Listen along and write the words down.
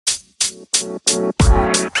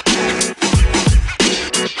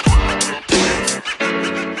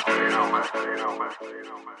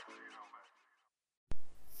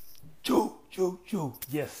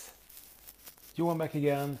Yes, Johan back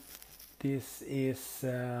again. This is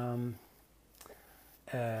I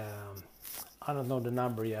don't know the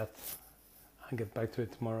number yet. I'll get back to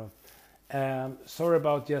it tomorrow. Sorry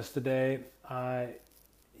about yesterday. I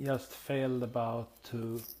just failed about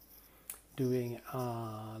to doing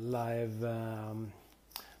a live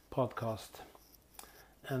podcast,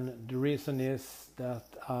 and the reason is that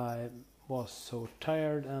I was so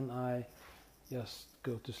tired and I just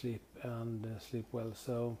go to sleep and sleep well.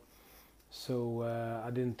 So I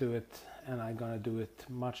didn't do it, and I'm gonna do it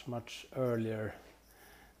much earlier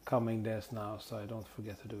coming days now, so I don't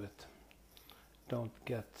forget to do it. Don't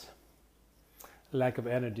get lack of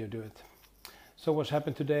energy to do it. So what's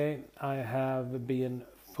happened today? I have been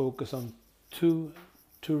focused on two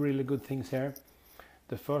really good things here.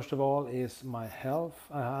 The first of all is my health.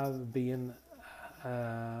 I have been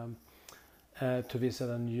to visit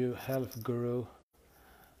a new health guru.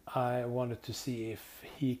 I wanted to see if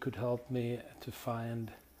he could help me to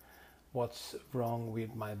find what's wrong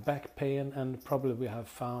with my back pain, and probably we have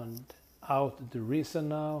found out the reason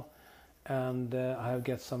now, and I have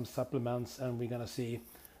get some supplements, and we're gonna see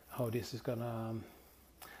how this is gonna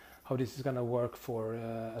work for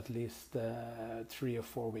at least 3 or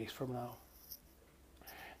 4 weeks from now.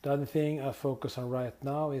 The other thing I focus on right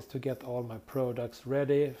now is to get all my products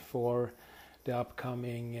ready for the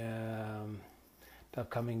upcoming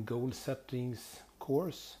goal settings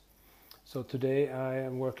course. So today I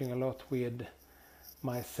am working a lot with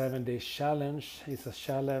my 7-day challenge. It's a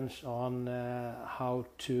challenge on how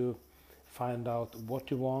to find out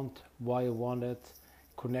what you want, why you want it,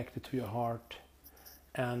 connect it to your heart,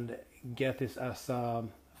 and get this as a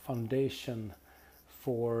foundation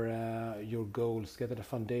for your goals, get it a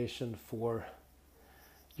foundation for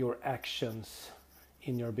your actions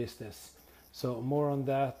in your business. So more on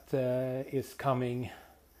that is coming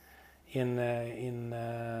in.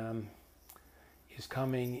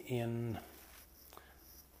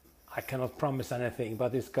 I cannot promise anything,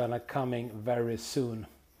 but it's gonna coming very soon.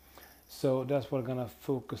 So that's what I'm gonna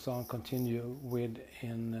focus on, continue with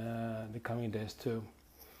in the coming days too.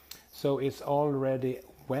 So it's already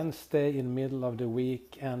Wednesday in middle of the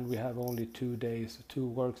week, and we have only 2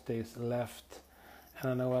 work days left.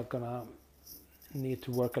 And I know I'm gonna need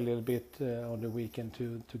to work a little bit on the weekend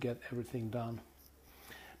to get everything done.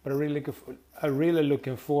 But I'm really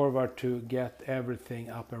looking forward to get everything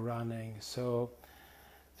up and running. So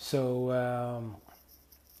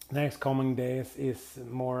next coming days is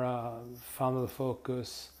more funnel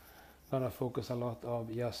focus. Gonna focus a lot of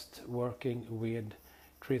just working with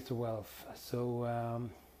Trees to Wealth.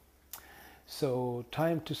 So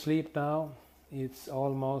time to sleep now. It's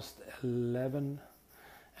almost 11.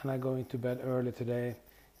 And I'm going to bed early today.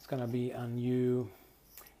 It's gonna be a new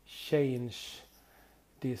change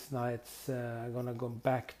these nights. I'm gonna go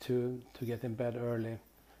back to get in bed early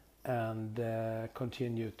and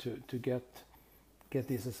continue to get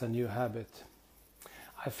this as a new habit.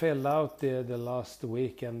 I failed out the last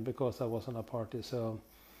weekend because I was on a party, so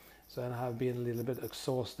I have been a little bit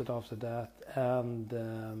exhausted after that, and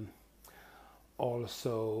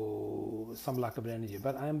also some lack of energy.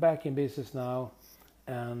 But I'm back in business now,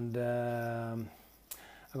 and I'm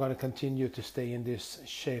going to continue to stay in this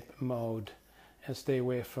shape mode and stay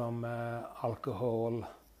away from alcohol,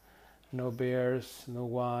 no beers, no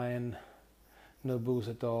wine, no booze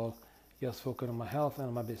at all, just focus on my health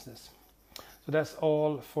and my business. So that's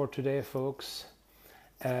all for today, folks.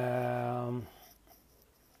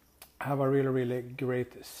 Have a really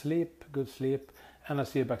great sleep, good sleep, and I'll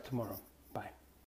see you back tomorrow.